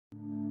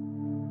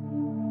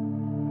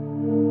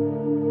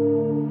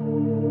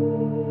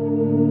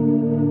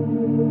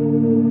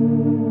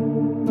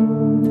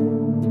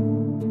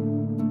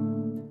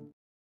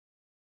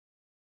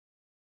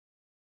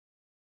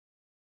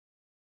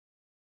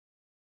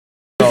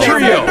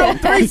Trio.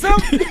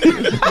 Threesome.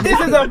 This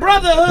is a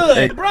brotherhood.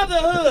 Hey.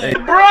 Brotherhood. Hey.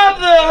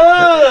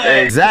 Brotherhood.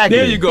 Exactly.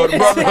 There you go, the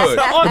brotherhood.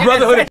 The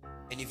brotherhood.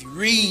 And if you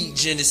read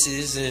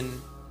Genesis, and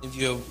if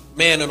you're a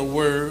man of the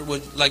word,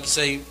 like you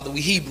say,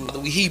 we Hebrew.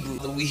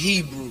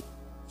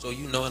 So I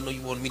know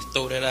you wanted me to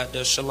throw that out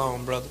there.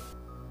 Shalom, brother.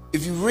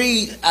 If you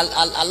read,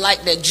 I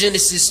like that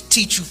Genesis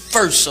teach you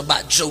first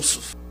about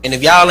Joseph. And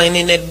if y'all ain't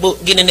in that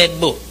book, get in that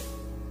book.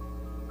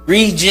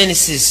 Read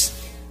Genesis.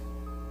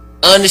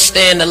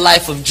 Understand the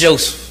life of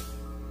Joseph.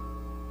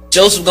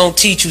 Joseph gonna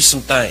teach you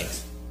some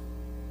things.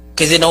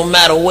 Cause it don't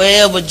matter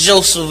wherever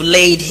Joseph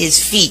laid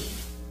his feet,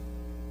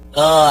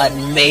 God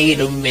made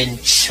him in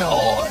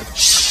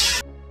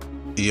charge.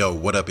 Yo,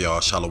 what up, y'all?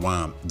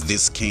 Shalom.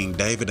 This King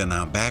David, and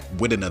I'm back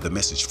with another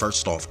message.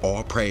 First off,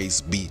 all praise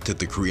be to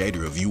the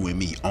creator of you and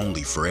me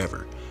only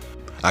forever.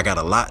 I got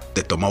a lot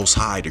that the Most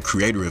High, the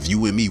creator of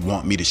you and me,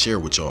 want me to share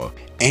with y'all.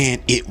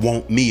 And it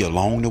want me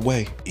along the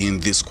way in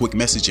this quick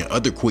message and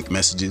other quick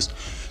messages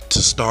to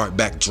start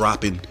back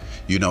dropping,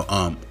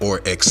 or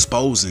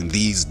exposing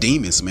these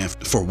demons, man,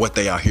 for what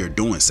they out here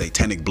doing.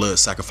 Satanic blood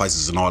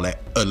sacrifices and all that,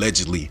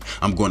 allegedly,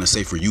 I'm going to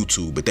say for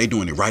YouTube, but they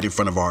doing it right in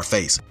front of our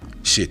face.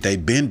 Shit,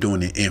 they've been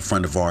doing it in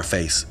front of our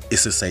face.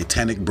 It's a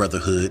satanic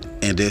brotherhood,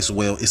 and as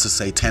well, it's a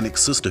satanic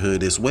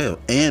sisterhood as well,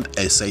 and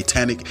a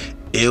satanic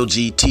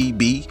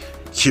LGTB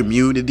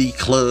community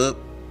club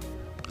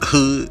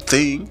hood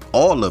thing,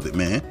 all of it,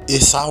 man.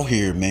 It's out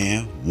here,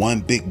 man. One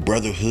big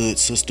brotherhood,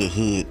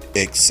 sisterhood,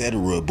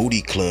 etc.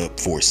 booty club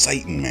for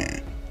Satan,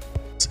 man.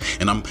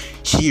 And I'm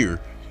here,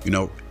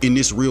 in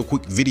this real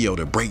quick video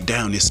to break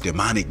down this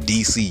demonic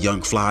DC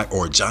young fly,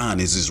 or John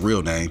is his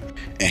real name,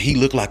 and he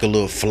looked like a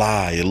little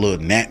fly, a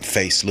little gnat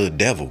face little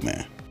devil,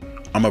 man.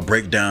 I'm gonna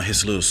break down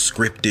his little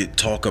scripted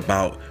talk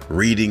about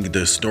reading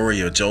the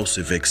story of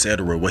Joseph,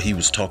 etc. What he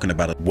was talking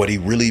about, what he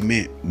really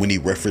meant when he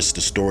referenced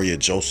the story of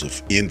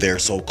Joseph in their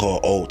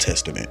so-called Old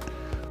Testament,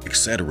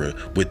 etc.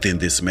 within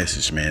this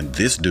message, man.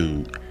 This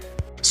dude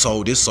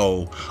sold his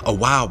soul a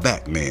while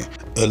back, man.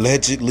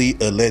 Allegedly,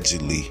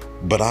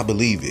 but I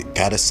believe it.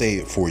 Gotta say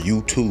it for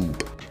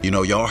YouTube.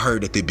 Y'all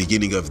heard at the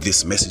beginning of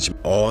this message,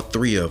 all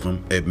three of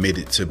them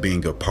admitted to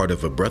being a part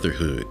of a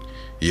brotherhood.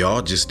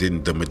 Y'all just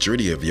didn't. The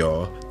majority of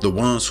y'all, the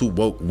ones who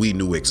woke, we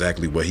knew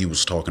exactly what he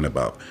was talking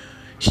about.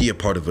 He a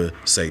part of a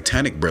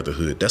satanic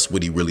brotherhood. That's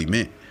what he really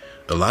meant.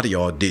 A lot of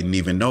y'all didn't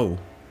even know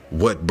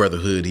what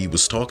brotherhood he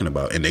was talking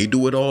about. And they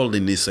do it all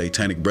in this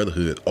satanic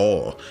brotherhood.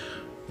 All,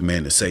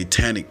 man, the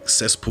satanic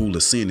cesspool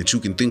of sin that you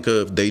can think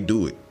of, they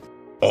do it.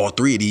 All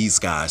three of these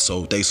guys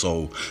sold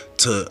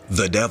to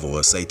the devil,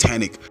 a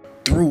satanic,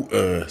 through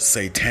a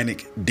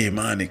satanic,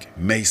 demonic,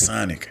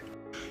 Masonic,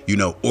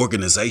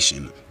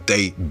 organization.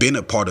 They been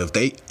a part of,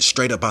 they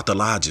straight up out the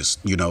lodges,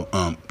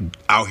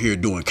 out here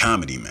doing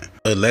comedy, man.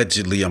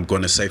 Allegedly, I'm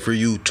going to say for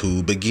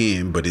YouTube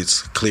again, but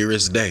it's clear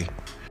as day.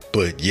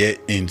 But yet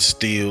and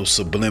still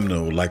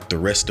subliminal like the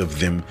rest of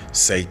them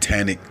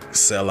satanic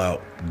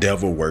sellout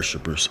devil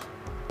worshippers.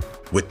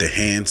 With the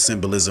hand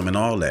symbolism and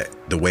all that.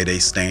 The way they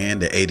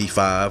stand, the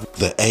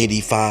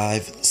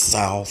 85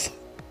 South.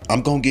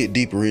 I'm going to get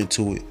deeper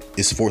into it.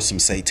 It's for some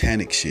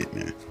satanic shit,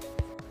 man.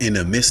 In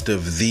the midst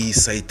of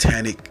these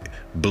satanic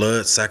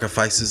blood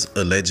sacrifices,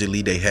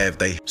 allegedly they have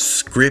they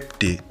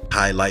scripted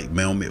highlight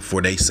moment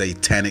for they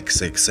satanic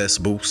success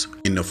boost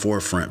in the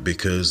forefront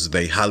because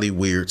they highly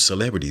weird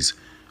celebrities.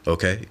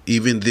 Okay,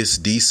 even this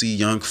DC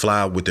young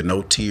fly with the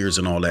no tears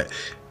and all that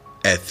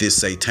at this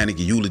satanic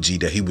eulogy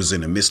that he was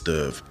in the midst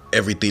of,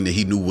 everything that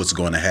he knew was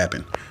going to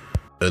happen.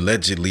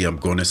 Allegedly, I'm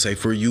going to say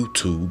for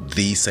YouTube,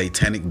 these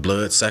satanic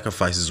blood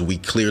sacrifices we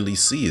clearly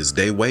see is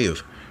their way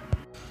of,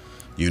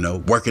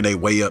 working their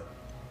way up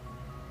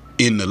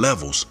in the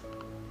levels,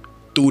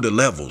 through the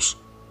levels,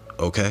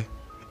 okay?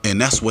 And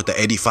that's what the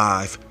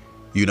 85,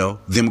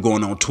 them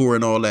going on tour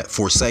and all that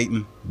for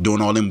Satan,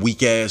 doing all them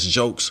weak ass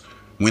jokes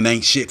when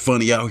ain't shit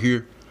funny out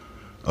here,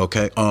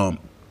 okay?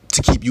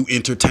 To keep you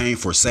entertained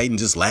for Satan,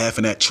 just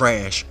laughing at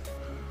trash,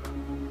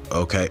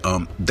 okay?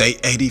 They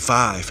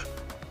 85,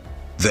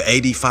 the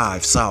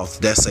 85 South,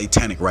 that's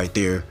satanic right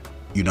there,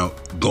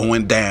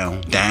 going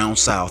down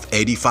south.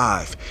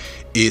 85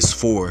 is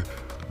for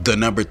the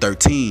number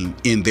 13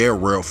 in their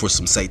world for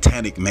some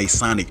satanic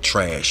Masonic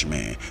trash,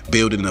 man.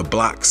 Building the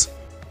blocks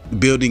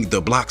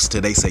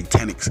to their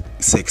satanic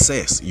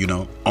success,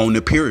 on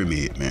the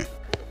pyramid, man.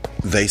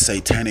 They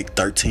satanic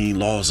 13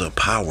 laws of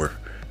power,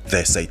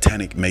 that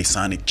satanic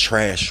Masonic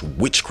trash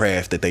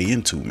witchcraft that they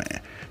into, man,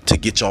 to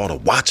get y'all to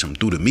watch them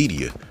through the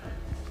media.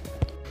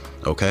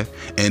 Okay,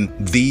 and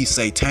these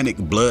satanic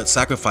blood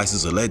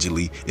sacrifices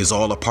allegedly is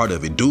all a part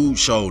of it. Dude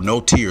showed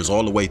no tears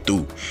all the way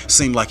through.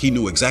 Seemed like he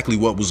knew exactly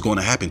what was going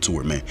to happen to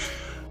her, man.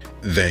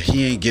 That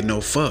he ain't get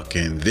no fuck,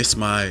 and this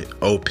my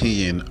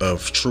opinion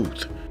of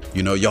truth.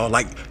 Y'all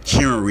like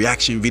hearing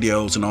reaction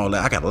videos and all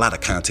that. I got a lot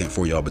of content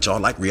for y'all, but y'all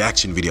like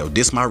reaction video.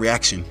 This my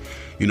reaction,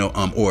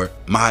 or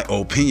my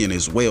opinion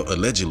as well,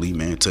 allegedly,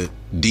 man, to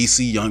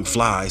DC young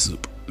flies,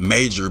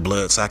 major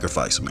blood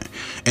sacrifice, man.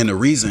 And the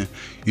reason,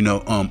 you know,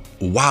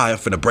 why I'm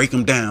finna break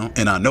them down,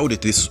 and I know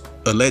that this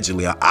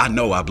allegedly,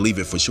 I believe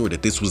it for sure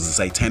that this was a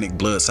satanic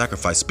blood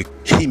sacrifice.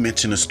 He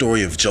mentioned the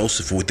story of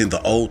Joseph within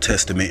the Old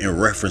Testament in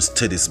reference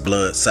to this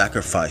blood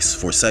sacrifice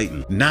for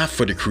Satan, not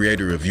for the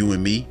creator of you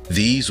and me.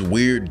 These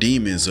weird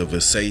demons of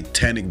a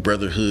satanic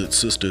brotherhood,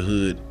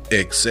 sisterhood,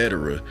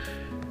 etc.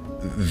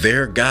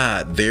 Their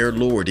God, their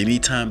Lord.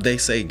 Anytime they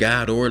say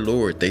God or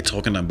Lord, they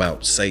talking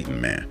about Satan,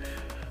 man.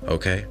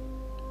 Okay?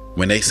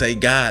 When they say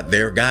God,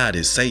 their God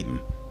is Satan.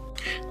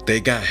 They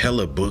got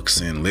hella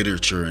books and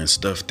literature and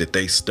stuff that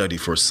they study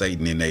for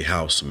Satan in their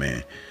house,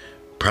 man.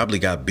 Probably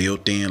got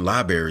built-in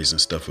libraries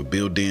and stuff, a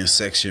built-in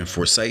section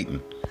for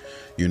Satan.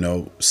 You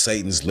know,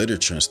 Satan's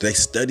literature. They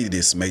study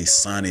this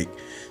Masonic,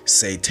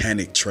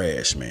 satanic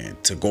trash, man,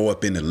 to go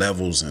up in the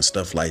levels and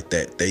stuff like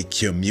that. They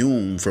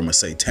commune from a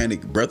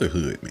satanic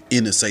brotherhood.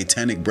 In a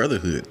satanic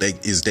brotherhood,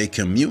 they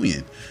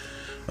communion.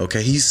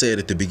 Okay, he said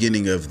at the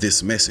beginning of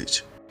this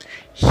message.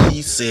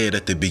 He said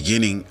at the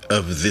beginning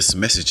of this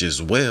message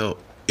as well,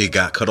 it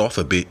got cut off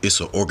a bit. It's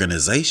an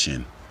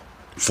organization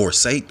for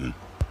Satan.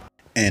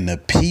 And the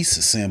peace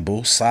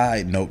symbol,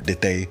 side note,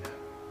 that they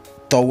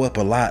throw up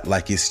a lot,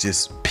 like it's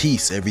just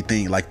peace,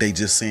 everything, like they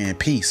just saying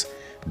peace.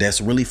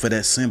 That's really for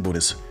that symbol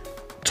that's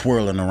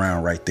twirling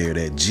around right there,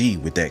 that G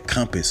with that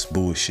compass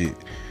bullshit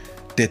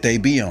that they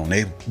be on.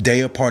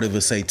 They are part of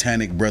a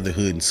satanic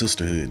brotherhood and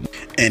sisterhood.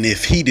 And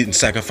if he didn't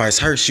sacrifice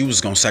her, she was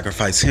gonna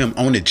sacrifice him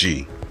on the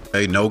G.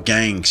 Hey, no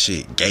gang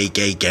shit, gay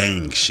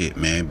gang shit,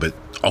 man, but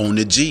on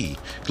the G,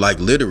 like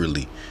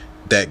literally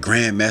that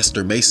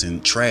Grandmaster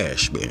Mason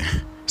trash,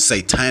 man,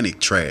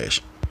 satanic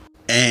trash.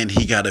 And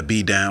he gotta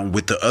be down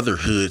with the other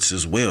hoods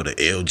as well, the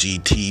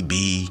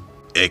LGTB,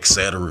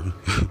 etc.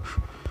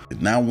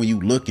 Now when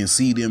you look and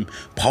see them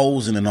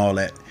posing and all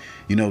that,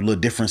 you know, little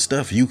different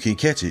stuff, you can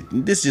catch it.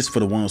 This is just for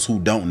the ones who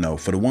don't know.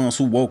 For the ones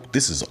who woke,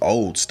 this is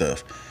old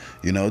stuff.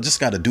 You know, just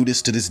got to do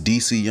this to this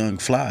DC Young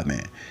Fly,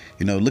 man.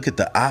 You know, look at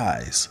the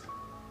eyes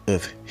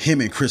of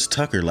him and Chris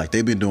Tucker. Like,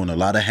 they've been doing a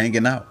lot of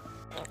hanging out.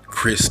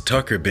 Chris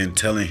Tucker been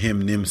telling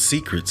him them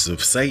secrets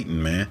of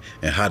Satan, man,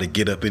 and how to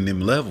get up in them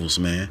levels,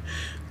 man,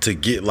 to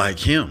get like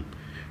him.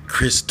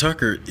 Chris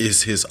Tucker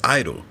is his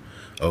idol.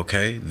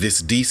 Okay,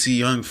 this DC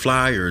Young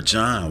Fly or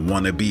John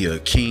want to be a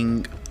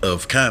king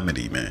of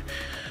comedy, man.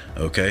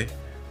 Okay,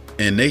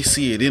 and they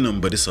see it in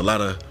him, but it's a lot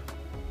of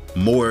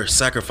more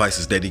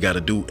sacrifices that he got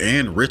to do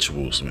and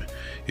rituals, man.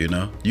 You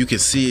know, you can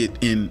see it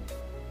in,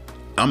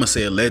 I'm gonna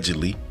say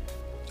allegedly,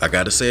 I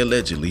gotta say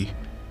allegedly,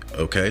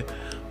 okay,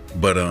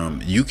 but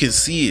you can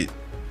see it,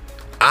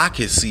 I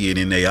can see it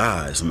in their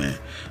eyes, man.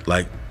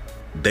 Like,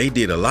 they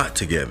did a lot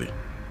together,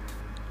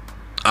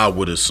 I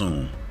would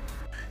assume.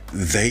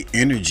 They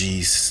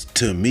energies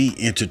to me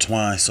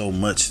intertwine so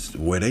much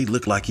where they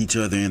look like each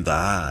other in the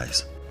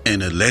eyes.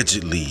 And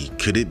allegedly,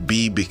 could it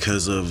be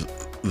because of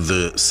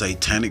the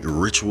satanic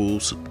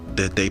rituals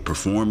that they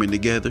performing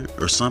together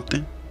or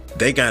something?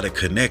 They got a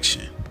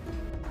connection,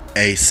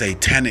 a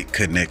satanic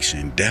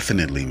connection,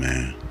 definitely,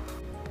 man.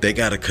 They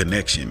got a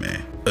connection,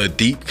 man, a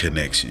deep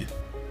connection.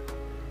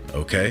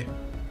 Okay,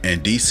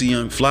 and DC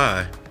Young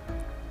Fly,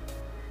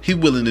 he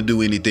willing to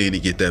do anything to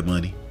get that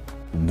money.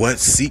 What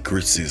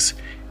secrets is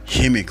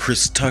him and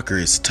Chris Tucker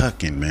is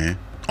tucking, man?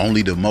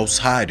 Only the Most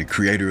High, the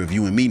creator of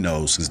you and me,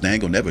 knows, because they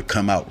ain't gonna never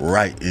come out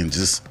right and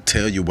just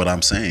tell you what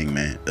I'm saying,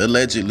 man.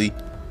 Allegedly,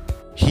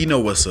 he know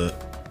what's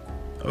up,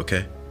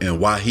 okay? And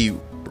why he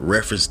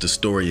referenced the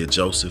story of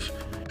Joseph,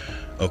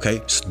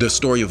 okay? The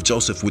story of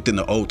Joseph within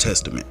the Old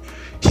Testament.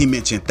 He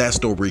mentioned that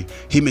story.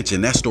 He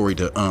mentioned that story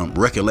to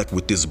recollect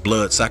with this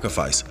blood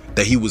sacrifice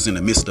that he was in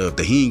the midst of,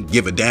 that he didn't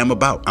give a damn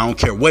about. I don't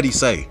care what he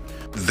say.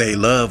 They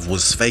love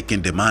was fake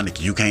and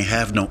demonic. You can't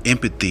have no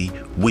empathy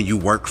when you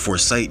work for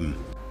Satan.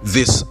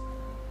 This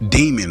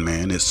demon,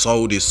 man, is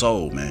sold his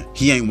soul, man.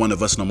 He ain't one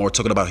of us no more.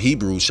 Talking about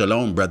Hebrew,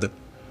 shalom, brother.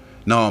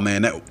 No,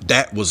 man,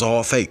 that was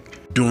all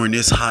fake. During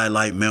this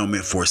highlight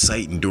moment for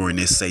Satan, during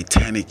this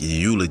satanic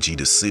eulogy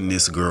to send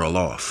this girl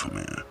off,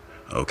 man.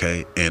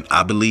 Okay, and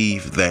I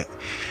believe that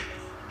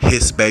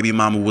his baby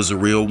mama was a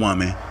real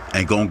woman.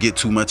 Ain't gonna get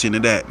too much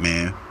into that,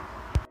 man.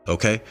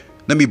 Okay,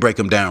 let me break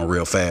them down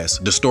real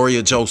fast. The story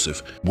of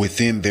Joseph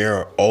within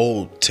their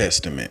Old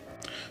Testament,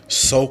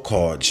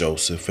 so-called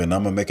Joseph, and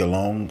I'm gonna make a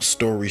long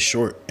story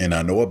short, and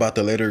I know about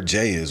the letter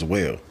J as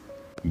well,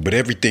 but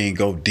everything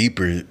go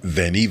deeper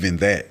than even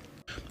that.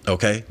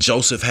 Okay,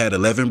 Joseph had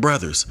 11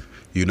 brothers.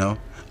 You know,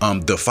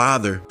 the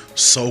father,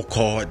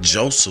 so-called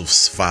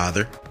Joseph's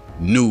father,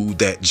 knew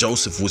that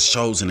Joseph was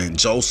chosen and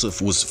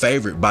Joseph was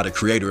favored by the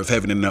creator of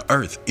heaven and the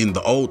earth in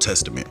the Old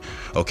Testament.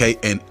 Okay,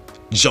 and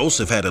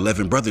Joseph had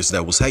 11 brothers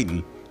that was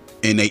hating,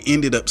 and they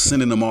ended up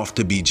sending them off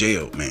to be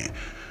jailed, man.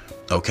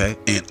 Okay,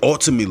 and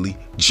ultimately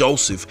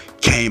Joseph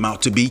came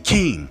out to be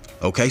king.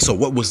 Okay, so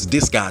what was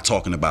this guy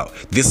talking about?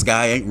 This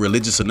guy ain't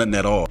religious or nothing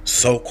at all.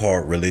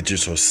 So-called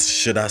religious, or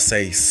should I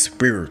say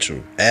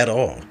spiritual, at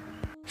all.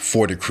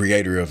 For the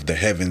creator of the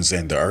heavens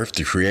and the earth,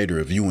 the creator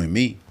of you and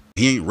me.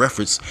 He ain't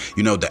referenced,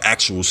 you know, the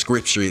actual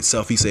scripture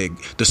itself. He said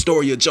the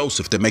story of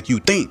Joseph to make you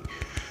think.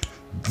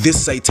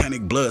 This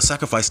satanic blood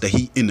sacrifice that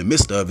he in the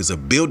midst of is a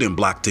building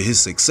block to his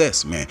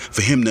success, man.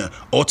 For him to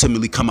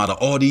ultimately come out of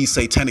all these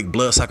satanic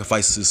blood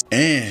sacrifices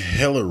and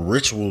hella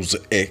rituals,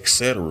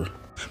 etc.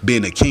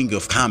 Being the king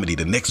of comedy,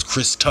 the next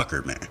Chris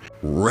Tucker, man.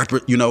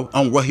 You know,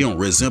 on what he don't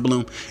resemble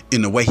him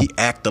in the way he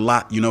act a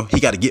lot. You know, he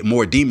got to get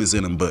more demons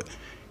in him, but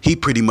he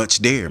pretty much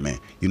there, man.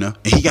 You know,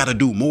 and he got to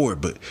do more,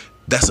 but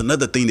that's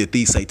another thing that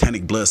these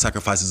satanic blood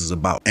sacrifices is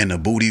about. And the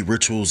booty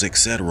rituals,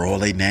 etc. All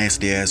they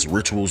nasty ass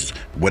rituals,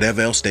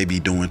 whatever else they be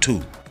doing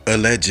too.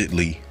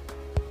 Allegedly,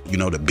 you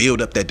know, to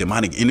build up that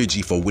demonic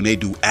energy for when they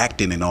do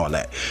acting and all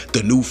that.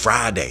 The new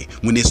Friday,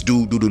 when this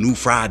dude do the new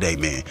Friday,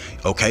 man.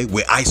 Okay,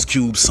 with Ice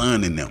Cube's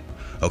son in them.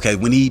 Okay,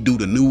 when he do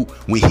the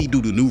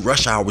new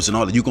Rush Hours and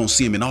all that, you gonna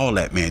see him in all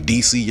that, man.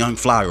 DC, Young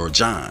Fly, or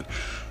John.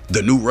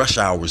 The new Rush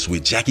Hours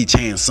with Jackie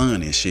Chan's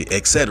son and shit,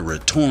 etc.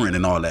 Touring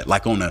and all that,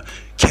 like on a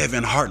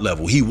Kevin Hart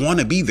level. He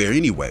wanna be there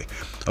anyway.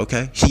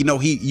 Okay, he know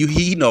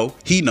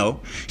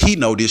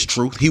this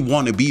truth. He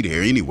wanna be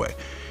there anyway.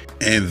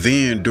 And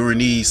then during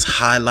these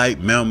highlight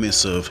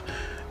moments of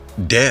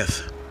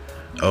death,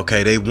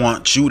 okay, they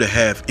want you to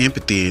have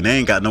empathy, and they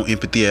ain't got no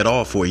empathy at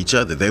all for each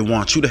other. They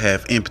want you to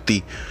have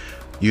empathy,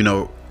 you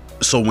know,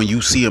 so when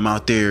you see them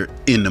out there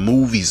in the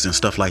movies and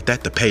stuff like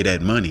that, to pay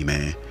that money,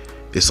 man.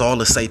 It's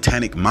all a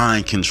satanic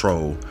mind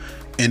control.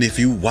 And if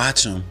you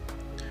watch them,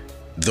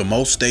 the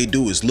most they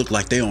do is look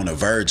like they on the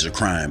verge of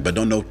crying, but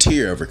don't no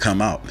tear ever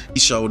come out. He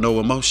show no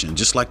emotion,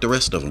 just like the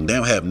rest of them. They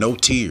don't have no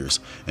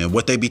tears. And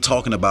what they be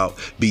talking about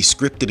be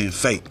scripted and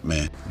fake,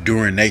 man.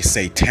 During they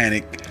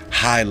satanic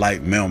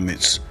highlight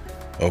moments,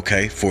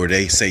 okay, for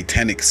they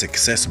satanic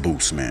success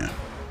boost, man.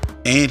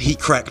 And he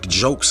cracked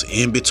jokes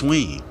in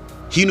between.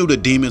 He knew the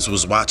demons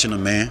was watching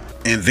him, man,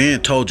 and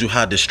then told you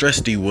how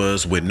distressed he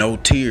was with no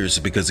tears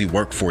because he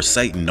worked for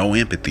Satan, no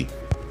empathy.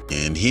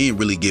 And he didn't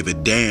really give a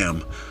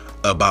damn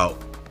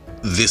about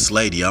this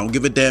lady. I don't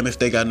give a damn if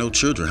they got no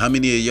children. How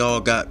many of y'all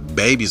got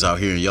babies out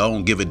here and y'all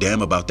don't give a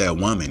damn about that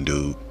woman,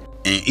 dude?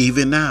 And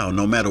even now,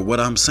 no matter what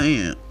I'm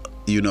saying,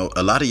 you know,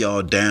 a lot of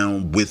y'all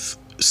down with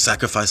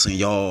sacrificing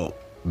y'all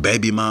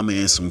baby mama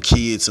and some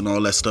kids and all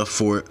that stuff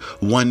for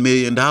 $1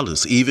 million,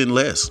 even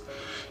less,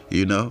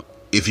 you know?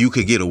 If you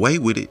could get away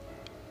with it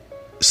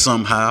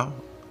somehow,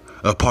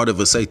 a part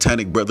of a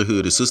satanic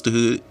brotherhood or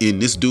sisterhood in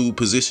this dude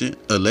position,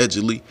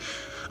 allegedly,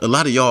 a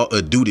lot of y'all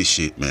do this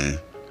shit, man.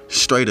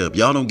 Straight up.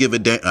 Y'all don't give a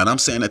damn. And I'm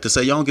saying that to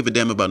say y'all don't give a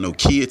damn about no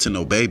kids and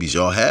no babies.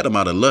 Y'all had them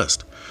out of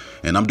lust.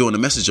 And I'm doing a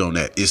message on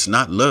that. It's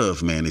not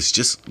love, man. It's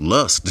just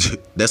lust.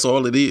 That's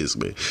all it is,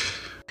 man.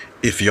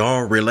 If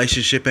y'all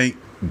relationship ain't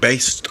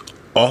based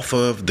off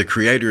of the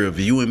creator of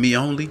you and me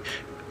only,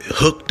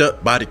 hooked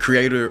up by the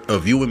creator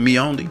of you and me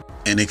only,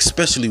 and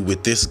especially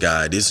with this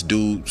guy, this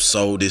dude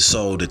sold his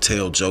soul to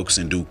tell jokes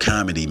and do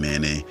comedy,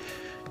 man, and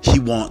he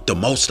want the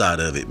most out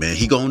of it, man.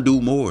 He gonna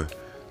do more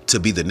to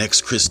be the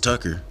next Chris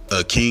Tucker,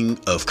 a king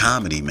of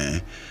comedy,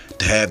 man,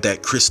 to have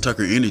that Chris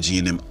Tucker energy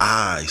in them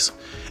eyes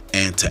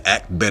and to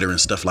act better and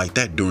stuff like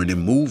that during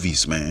them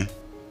movies, man,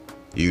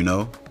 you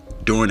know,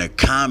 during the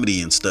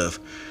comedy and stuff,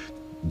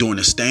 during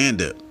the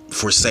stand-up,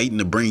 for Satan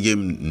to bring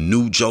him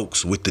new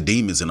jokes with the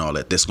demons and all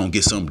that, that's gonna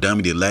get some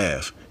dummy to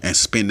laugh and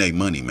spend their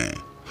money, man.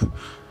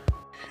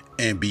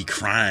 And be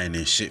crying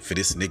and shit for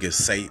this nigga's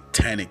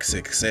satanic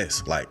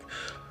success, like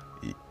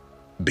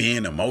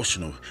being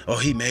emotional. Oh,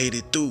 he made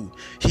it through.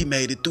 He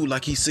made it through,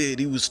 like he said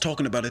he was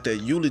talking about at that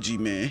eulogy,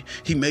 man.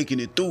 He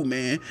making it through,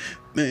 man.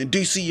 Man,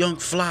 DC Young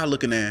Fly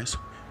looking ass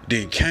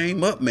then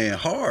came up, man,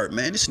 hard,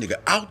 man. This nigga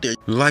out there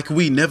like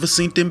we never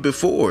seen him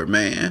before,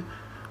 man.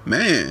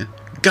 Man,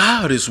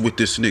 God is with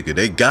this nigga.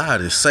 They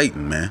God is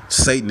Satan, man.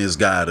 Satan is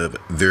God of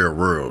their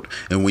world.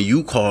 And when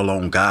you call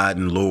on God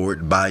and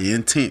Lord by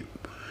intent,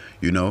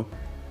 you know,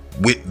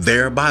 with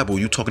their Bible,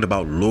 you talking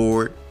about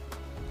Lord,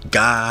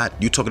 God,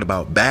 you talking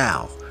about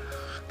Baal,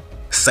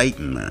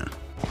 Satan, man.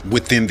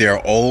 Within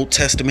their Old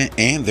Testament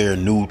and their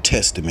New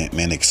Testament,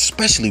 man,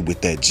 especially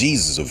with that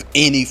Jesus of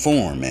any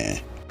form,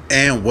 man.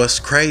 And what's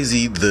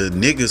crazy, the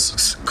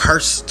niggas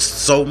cursed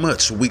so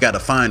much, we got to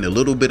find a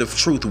little bit of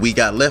truth we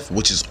got left,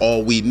 which is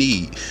all we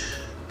need,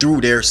 through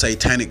their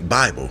satanic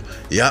Bible.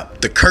 Yup,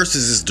 the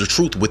curses is the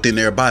truth within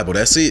their Bible.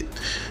 That's it.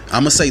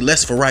 I'm going to say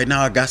less for right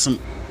now. I got some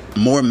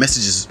more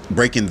messages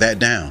breaking that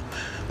down.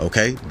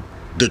 Okay,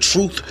 the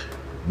truth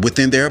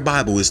within their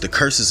Bible is the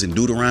curses in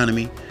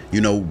Deuteronomy. You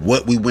know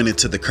what we went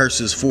into the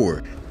curses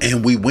for,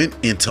 and we went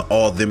into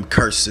all them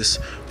curses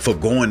for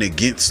going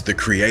against the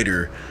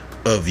creator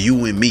of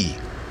you and me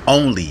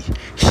only.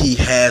 He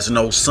has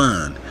no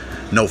son,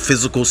 no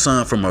physical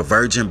son from a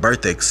virgin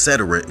birth,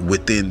 etc.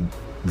 Within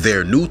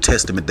their New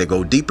Testament, they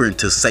go deeper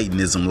into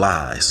Satanism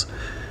lies,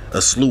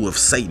 a slew of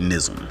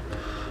Satanism.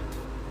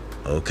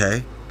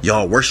 Okay,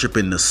 y'all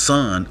worshiping the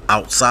son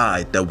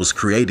outside that was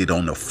created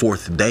on the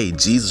fourth day.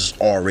 Jesus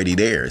already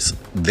there,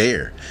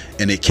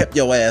 and it kept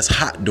your ass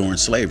hot during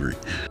slavery.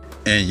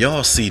 And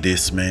y'all see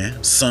this,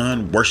 man.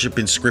 Sun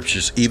worshiping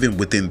scriptures even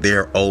within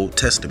their Old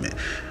Testament.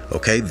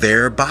 Okay,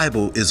 their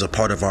Bible is a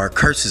part of our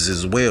curses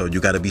as well.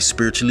 You got to be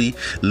spiritually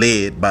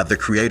led by the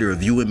creator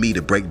of you and me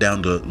to break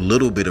down the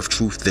little bit of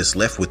truth that's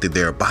left within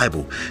their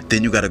Bible.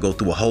 Then you got to go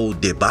through a whole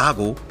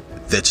debacle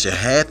that you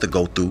had to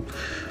go through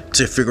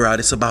to figure out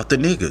it's about the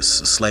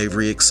niggas,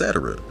 slavery,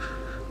 etc.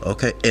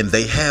 Okay, and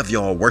they have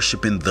y'all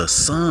worshiping the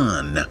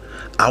sun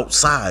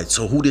outside.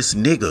 So who this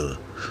nigga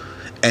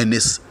and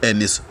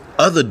this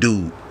other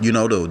dude, you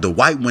know, the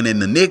white one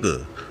and the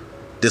nigga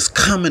that's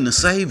coming to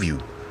save you,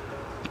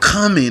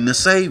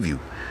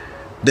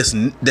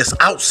 that's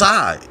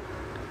outside.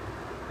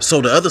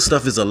 So the other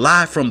stuff is a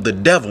lie from the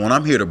devil, and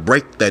I'm here to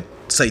break that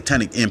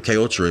satanic MK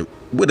Ultra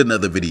with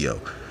another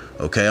video.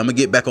 Okay, I'm gonna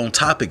get back on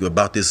topic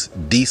about this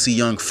DC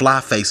young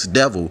fly face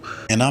devil,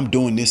 and I'm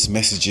doing this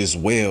message as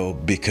well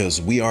because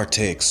we are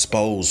to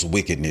expose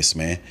wickedness,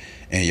 man.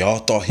 And y'all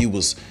thought he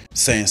was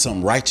saying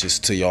something righteous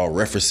to y'all,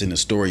 referencing the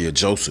story of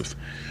Joseph.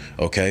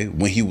 Okay,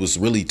 when he was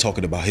really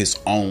talking about his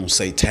own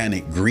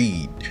satanic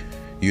greed,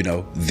 you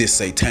know, this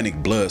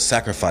satanic blood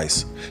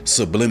sacrifice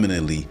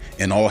subliminally,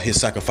 and all his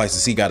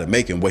sacrifices he got to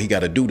make and what he got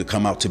to do to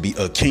come out to be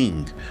a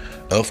king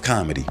of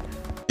comedy.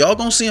 Y'all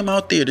gonna see him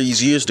out there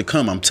these years to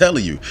come. I'm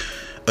telling you,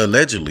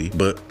 allegedly,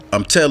 but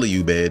I'm telling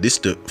you, man, this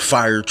the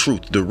fire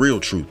truth, the real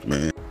truth,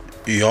 man.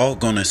 Y'all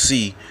gonna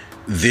see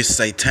this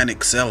satanic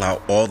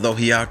sellout, although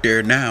he out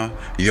there now,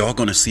 y'all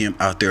gonna see him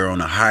out there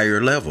on a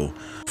higher level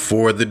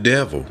for the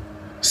devil,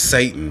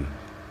 Satan,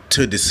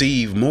 to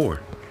deceive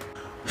more.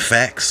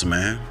 Facts,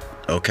 man.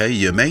 Okay,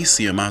 you may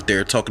see him out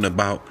there talking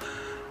about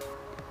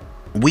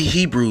we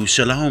Hebrews,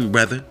 shalom,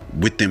 brother,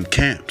 with them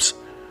camps,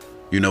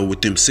 you know,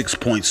 with them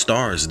 6-point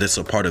stars. That's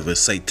a part of a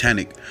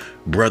satanic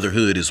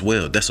brotherhood as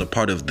well. That's a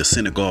part of the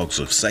synagogues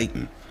of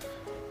Satan.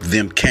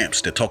 Them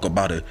camps that talk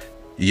about a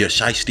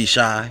Yeshaysti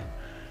Shai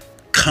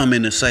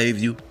coming to save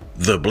you,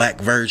 the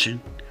black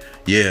version.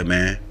 Yeah,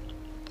 man.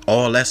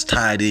 All that's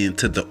tied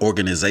into the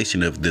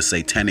organization of the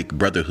satanic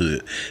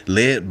brotherhood,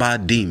 led by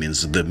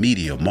demons, the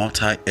media,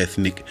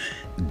 multi-ethnic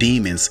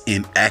demons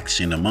in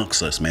action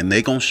amongst us, man.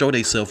 They gonna show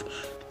themselves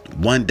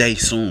one day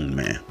soon,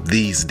 man.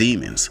 These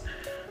demons.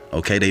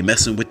 Okay, they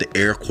messing with the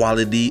air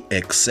quality,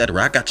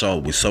 etc. I got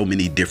y'all with so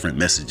many different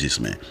messages,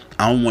 man.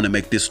 I don't want to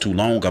make this too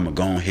long. I'm gonna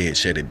go ahead and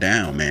shut it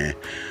down, man.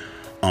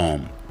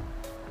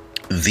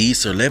 These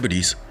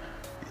celebrities,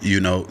 you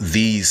know,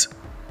 these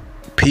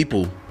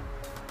people,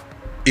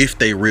 if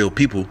they real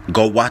people,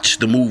 go watch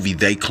the movie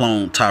They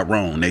Cloned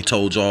Tyrone. They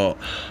told y'all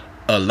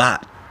a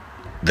lot.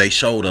 They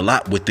showed a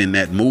lot within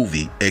that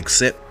movie,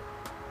 except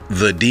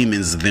the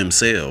demons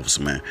themselves,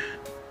 man.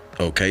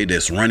 Okay,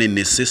 that's running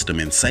this system,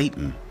 and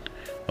Satan.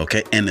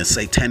 Okay, and the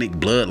satanic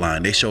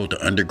bloodline. They showed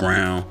the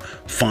underground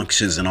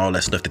functions and all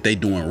that stuff that they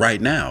doing right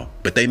now,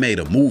 but they made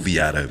a movie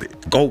out of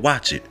it. Go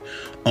watch it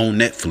on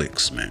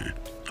Netflix, man.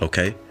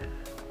 Okay,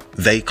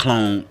 They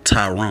Cloned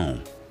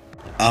Tyrone.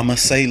 I'ma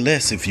say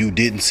less if you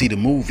didn't see the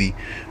movie,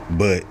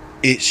 but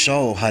it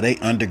showed how they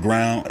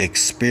underground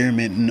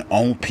experimenting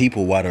on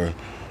people while the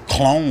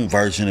clone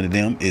version of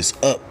them is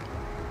up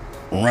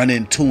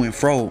running to and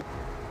fro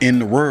in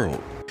the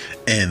world.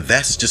 And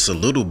that's just a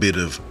little bit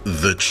of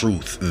the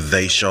truth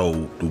they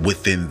showed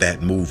within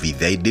that movie.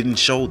 They didn't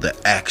show the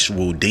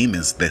actual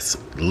demons that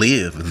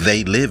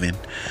they live in.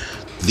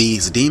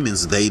 These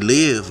demons, they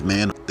live,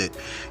 man, that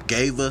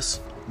gave us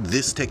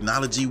this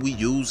technology we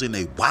use, and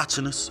they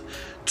watching us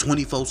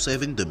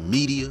 24/7, the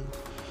media.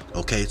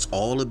 Okay, it's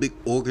all a big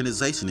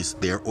organization. It's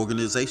their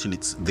organization.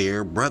 It's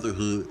their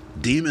brotherhood.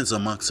 Demons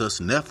amongst us,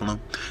 Nephilim,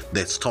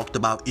 that's talked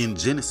about in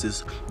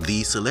Genesis.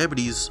 These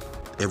celebrities,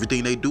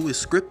 everything they do is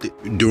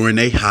scripted. During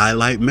a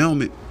highlight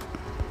moment,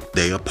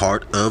 they are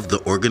part of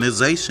the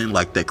organization,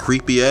 like that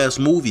creepy ass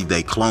movie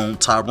They Cloned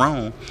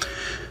Tyrone.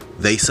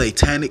 They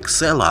satanic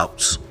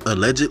sellouts,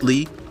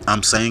 allegedly.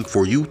 I'm saying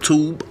for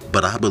YouTube,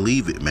 but I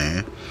believe it,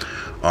 man.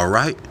 All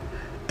right.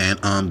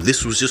 And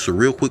this was just a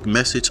real quick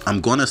message.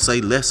 I'm gonna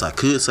say less. I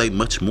could say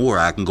much more.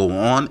 I can go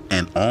on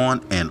and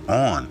on and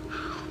on.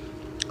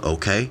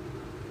 Okay.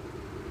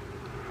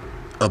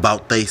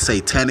 About they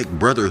satanic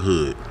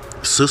brotherhood,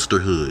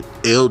 sisterhood,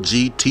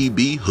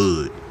 LGTB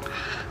hood,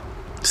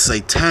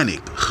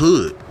 satanic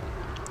hood.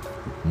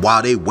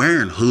 While they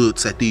wearing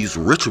hoods at these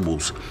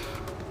rituals,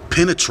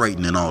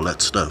 penetrating and all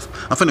that stuff.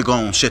 I'm finna go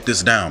and shut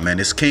this down, man.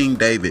 It's King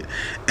David,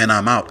 and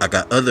I'm out. I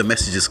got other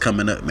messages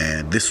coming up,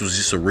 man. This was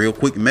just a real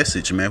quick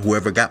message, man.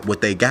 Whoever got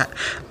what they got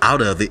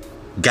out of it,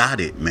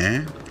 got it,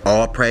 man.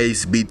 All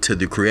praise be to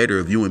the creator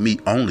of you and me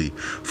only,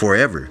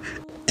 forever.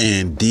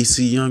 And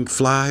DC Young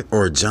Fly,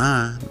 or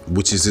John,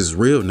 which is his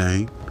real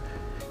name,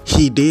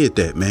 he did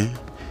that, man.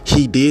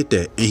 He did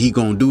that, and he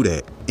gonna do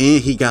that.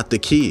 And he got the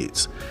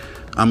kids.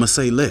 I'ma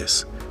say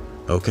less,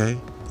 okay?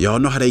 Y'all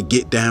know how they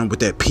get down with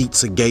that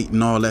Pizzagate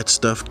and all that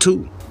stuff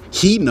too.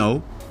 He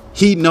know.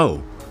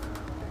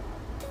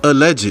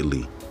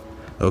 Allegedly.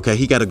 Okay,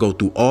 he got to go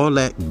through all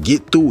that,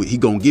 get through it. He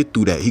gonna get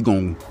through that. He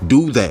gonna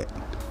do that.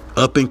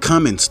 Up and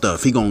coming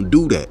stuff. He gonna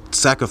do that.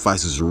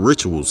 Sacrifices,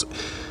 rituals.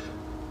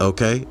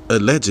 Okay,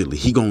 allegedly,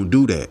 he gonna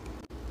do that.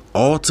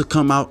 all to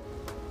come out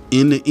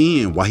in the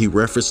end, while he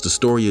referenced the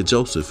story of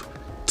Joseph,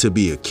 to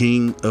be a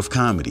king of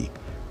comedy,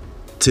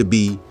 to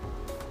be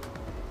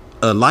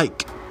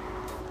like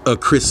a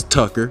Chris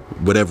Tucker,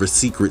 whatever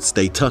secrets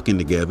they tucking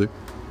together,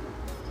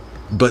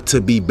 but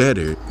to be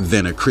better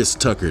than a Chris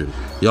Tucker.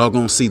 Y'all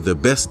gonna see the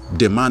best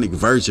demonic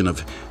version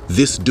of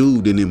this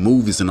dude in the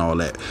movies and all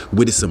that,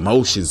 with his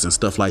emotions and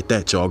stuff like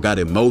that. Y'all got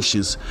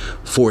emotions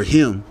for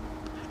him,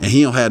 and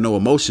he don't have no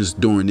emotions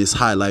during this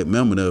highlight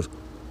moment of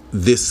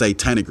this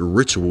satanic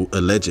ritual,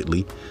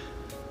 allegedly.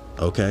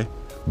 Okay,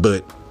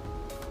 but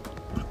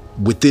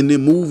within the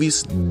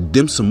movies,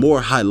 them some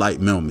more highlight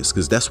moments,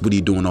 because that's what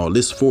he doing all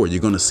this for. You're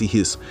gonna see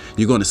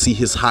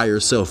his higher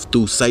self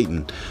through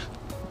Satan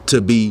to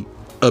be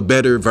a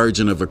better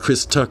version of a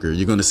Chris Tucker.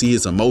 You're gonna see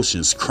his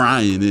emotions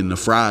crying in the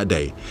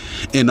Friday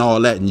and all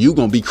that, and you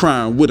gonna be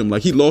crying with him,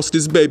 like he lost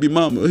his baby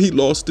mama, he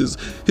lost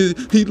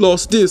he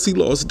lost this, he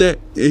lost that,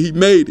 and he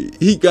made it.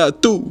 He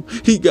got through.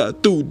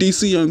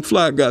 DC Young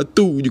Fly got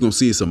through. You're gonna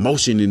see his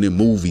emotion in the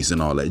movies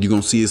and all that. You're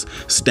gonna see his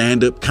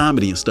stand-up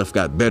comedy and stuff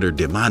got better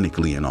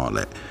demonically and all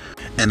that.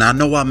 And I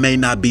know I may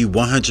not be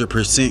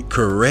 100%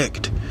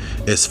 correct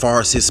as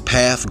far as his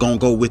path gonna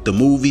go with the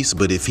movies,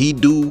 but if he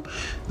do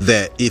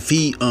that, if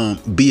he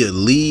be a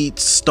lead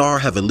star,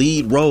 have a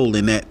lead role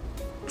in that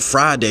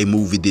Friday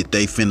movie that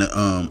they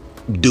finna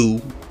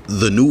do,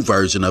 the new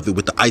version of it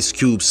with the Ice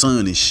Cube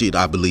son and shit,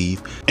 I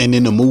believe, and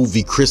in the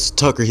movie Chris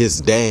Tucker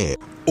his dad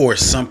or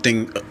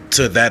something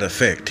to that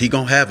effect, he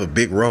gonna have a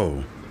big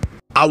role.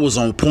 I was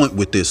on point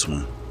with this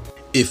one.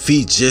 If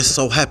he just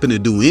so happened to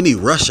do any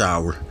Rush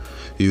Hour,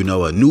 you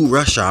know, a new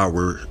Rush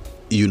Hour,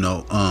 you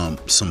know,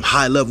 some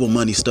high level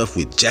money stuff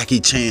with Jackie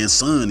Chan's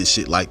son and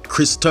shit like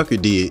Chris Tucker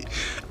did,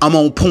 I'm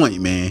on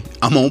point, man.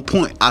 I'm on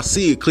point. I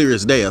see it clear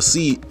as day. I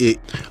see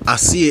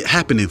it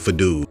happening for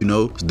dude, you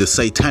know, the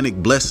satanic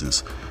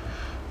blessings,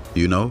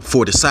 you know,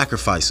 for the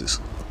sacrifices.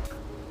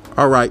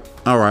 All right.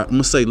 I'm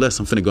gonna say less.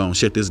 I'm finna go and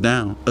shut this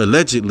down.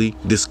 Allegedly,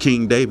 this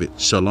King David.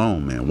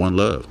 Shalom, man. One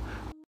love.